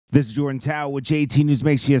This is Jordan Tower with JT News.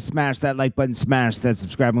 Make sure you smash that like button, smash that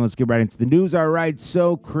subscribe, and let's get right into the news. All right,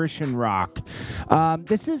 so Chrisean Rock.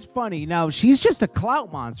 This is funny. Now, she's just a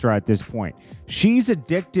clout monster at this point. She's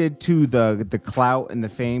addicted to the clout and the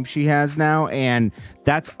fame she has now, and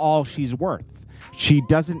that's all she's worth. She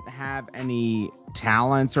doesn't have any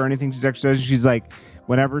talents or anything she's exercising. She's like,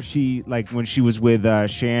 whenever she, like when she was with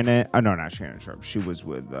Shannon, no, not Shannon Sharp. She was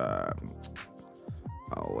with,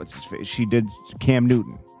 what's his face? She did Cam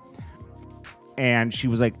Newton. And she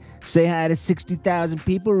was like, say hi to 60,000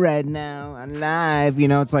 people right now on live. You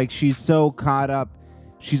know, it's like she's so caught up.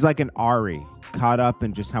 She's like an Ari, caught up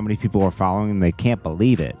in just how many people are following, and they can't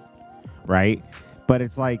believe it, right? But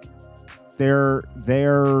it's like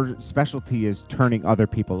their specialty is turning other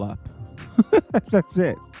people up. That's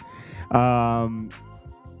it.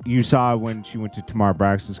 You saw when she went to Tamar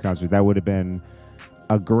Braxton's concert, that would have been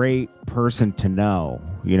a great person to know.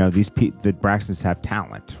 You know, the Braxtons have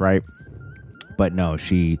talent, right? But no,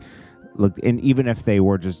 she looked, and even if they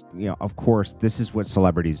were just, you know, of course, this is what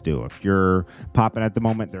celebrities do. If you're popping at the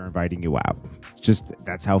moment, they're inviting you out. It's just,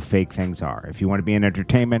 that's how fake things are. If you want to be in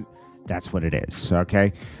entertainment, that's what it is,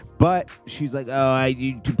 okay? But she's like, oh,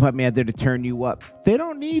 you put me out there to turn you up. They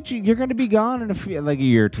don't need you. You're going to be gone in a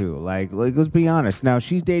year or two. Like, let's be honest. Now,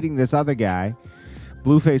 she's dating this other guy.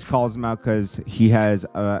 Blueface calls him out because he has,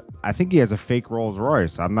 I think he has a fake Rolls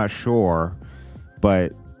Royce. I'm not sure,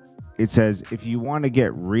 but it says, if you want to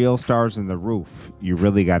get real stars in the roof, you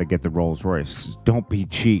really got to get the Rolls Royce. Don't be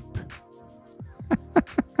cheap.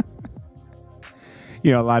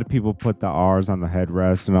 You know, a lot of people put the R's on the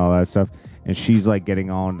headrest and all that stuff. And she's like getting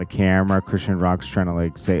on the camera. Chrisean Rock's trying to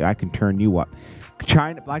like say, I can turn you up.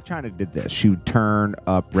 Black China did this. She would turn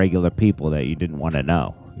up regular people that you didn't want to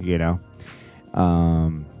know, you know?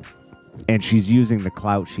 And she's using the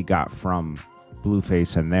clout she got from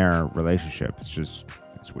Blueface and their relationship. It's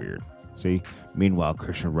weird. See? Meanwhile,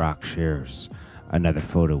 Chrisean Rock shares another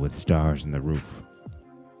photo with stars in the roof.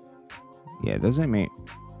 Yeah, those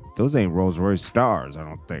ain't Rolls Royce stars, I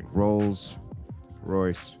don't think. Rolls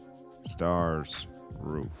Royce stars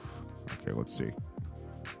roof. Okay, let's see.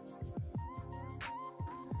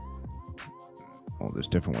 Oh, there's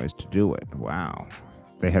different ways to do it. Wow.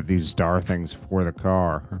 They have these star things for the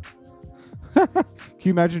car. Can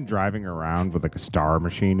you imagine driving around with like a star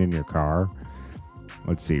machine in your car?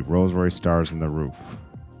 Let's see. Rolls Royce stars in the roof.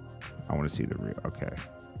 I want to see the real. Okay.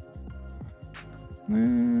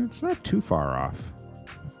 It's not too far off.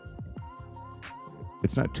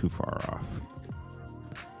 It's not too far off.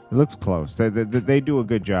 It looks close. They do a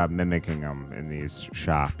good job mimicking them in these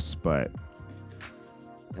shops, but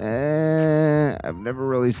I've never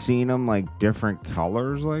really seen them like different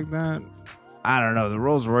colors like that. I don't know. The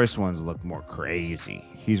Rolls Royce ones look more crazy.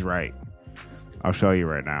 He's right. I'll show you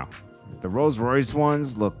right now. The Rolls Royce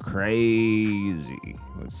ones look crazy.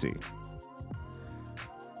 Let's see.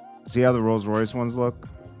 See how the Rolls Royce ones look?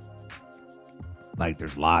 Like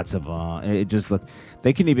there's lots of it just look.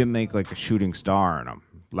 They can even make like a shooting star in them.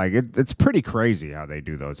 Like it's pretty crazy how they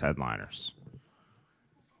do those headliners.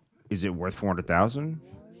 Is it worth 400,000?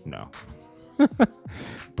 No.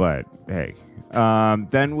 But hey,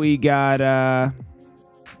 then we got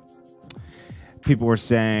people were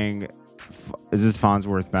saying, is this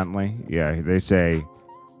Farnsworth Bentley? Yeah, they say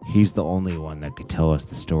he's the only one that could tell us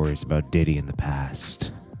the stories about Diddy in the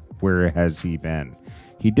past. Where has he been?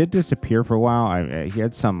 He did disappear for a while. He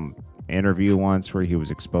had some interview once where he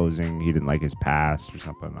was exposing he didn't like his past or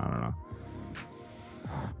something. I don't know.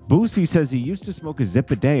 Boosie says he used to smoke a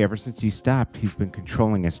zip a day. Ever since he stopped, he's been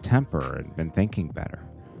controlling his temper and been thinking better.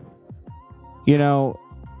 You know,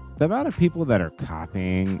 the amount of people that are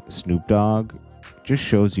copying Snoop Dogg just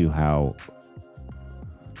shows you how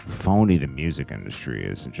phony the music industry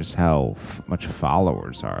is and just how much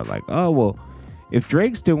followers are. Like, oh, well, if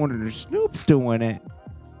Drake's doing it or Snoop's doing it,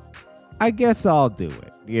 I guess I'll do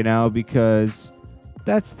it, you know, because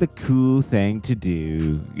that's the cool thing to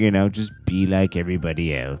do, you know, just be like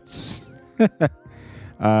everybody else.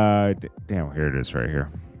 Damn, here it is right here.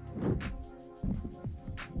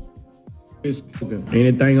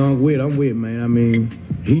 Anything I'm with, man. I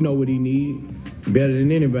mean, he know what he need better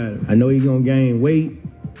than anybody. I know he gonna gain weight.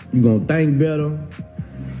 You gonna think better.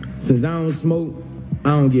 Since I don't smoke, I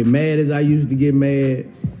don't get mad as I used to get mad.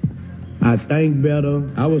 I think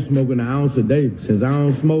better. I was smoking an ounce a day. Since I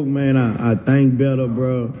don't smoke, man, I think better,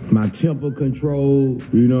 bro. My temper control,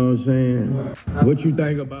 you know what I'm saying? What you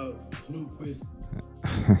think about Snoop?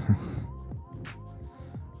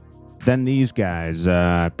 Then these guys,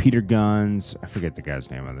 Peter Guns, I forget the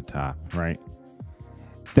guy's name on the top, right?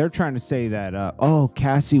 They're trying to say that, oh,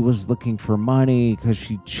 Cassie was looking for money because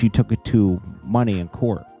she took it to money in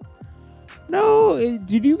court. No,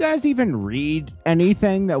 did you guys even read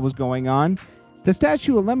anything that was going on? The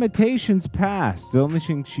statute of limitations passed. The only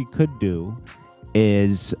thing she could do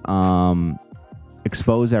is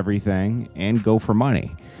expose everything and go for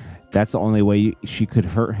money. That's the only way she could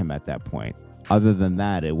hurt him at that point. Other than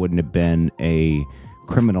that, it wouldn't have been a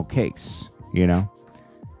criminal case, you know?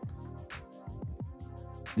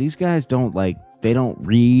 These guys don't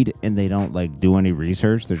read and they don't do any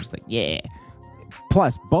research. They're just like, yeah.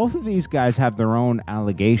 Plus, both of these guys have their own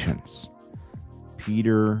allegations.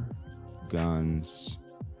 Peter Gunn's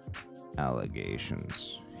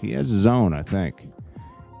allegations. He has his own, I think.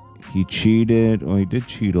 He cheated. Well, he did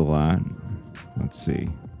cheat a lot. Let's see.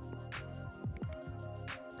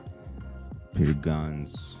 Peter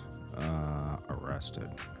Gunn's arrested.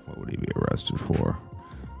 What would he be arrested for?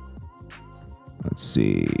 Let's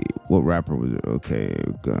see. What rapper was it? Okay,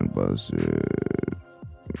 gun busted.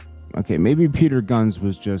 Okay, maybe Peter Guns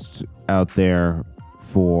was just out there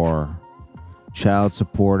for child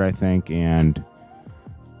support, I think, and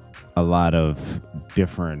a lot of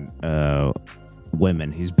different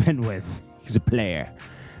women he's been with. He's a player.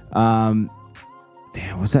 Damn,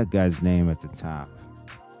 what's that guy's name at the top?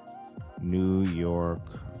 New York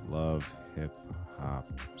Love Hip Hop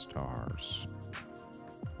Stars.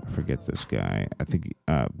 I forget this guy. I think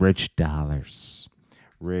Rich Dollars.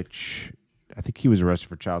 Rich, I think he was arrested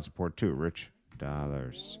for child support too. Rich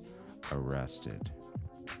Dollars arrested.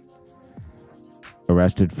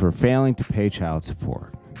 Arrested for failing to pay child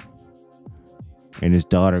support. And his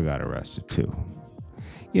daughter got arrested too.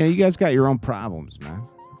 You know, you guys got your own problems, man.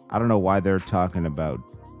 I don't know why they're talking about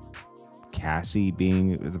Cassie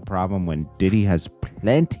being the problem when Diddy has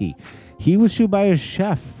plenty. He was sued by a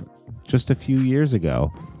chef just a few years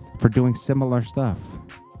ago for doing similar stuff.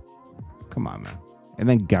 Come on, man. And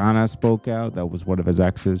then Ghana spoke out. That was one of his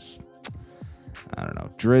exes. I don't know.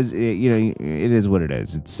 Drizz, it is what it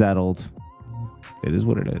is. It's settled. It is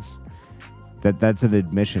what it is. That's an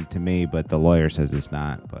admission to me, but the lawyer says it's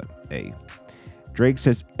not. But hey, Drake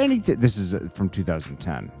says this is from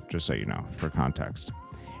 2010, just so you know, for context.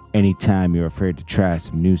 Anytime you're afraid to try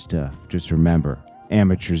some new stuff, just remember,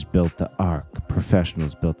 amateurs built the Ark,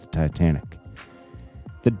 professionals built the Titanic.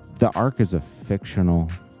 The Ark is a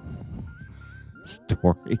fictional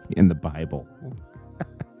story in the Bible.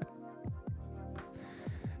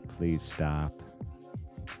 Please stop.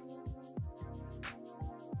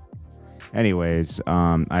 Anyways,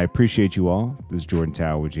 I appreciate you all. This is Jordan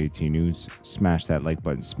Tower with JT News. Smash that like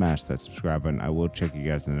button, smash that subscribe button. I will check you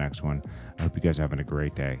guys in the next one. I hope you guys are having a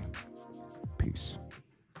great day. Peace.